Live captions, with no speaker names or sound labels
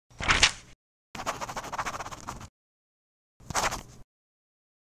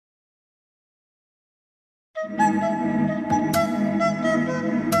All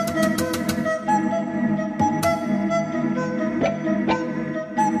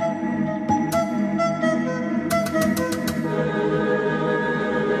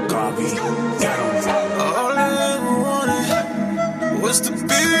I ever wanted was to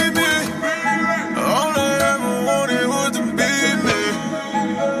be me. All I ever wanted was to be me.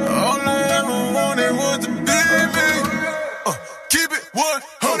 All I ever wanted was to be me. Keep it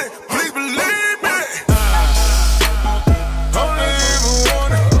 100, please believe me. All I ever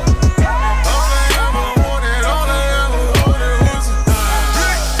wanted, all I ever wanted, all I ever wanted was to be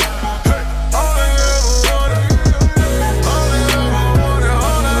me. All I ever wanted, all I ever wanted,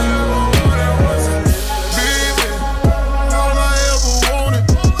 all I ever wanted was to be me. All I ever wanted.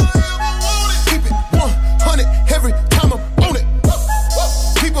 Keep it 100 every time I'm on it.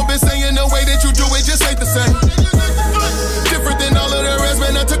 People been saying the way that you do it just ain't the same. Different than all of the rest,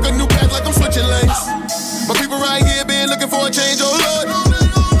 man. I took a new path like I'm switching lanes. My people right here been looking for a change, oh Lord.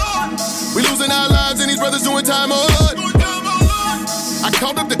 We losing our lives and these brothers doing time, oh Lord. I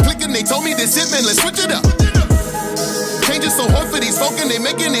called up the clique and they told me this hit, man, let's switch it up. Change is so hard for these folk and they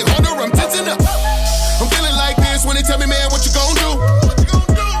making it harder, I'm tensing up. I'm feeling like this when they tell me, man, what you gon' do?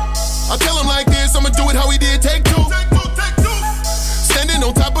 I tell them like this, I'ma do it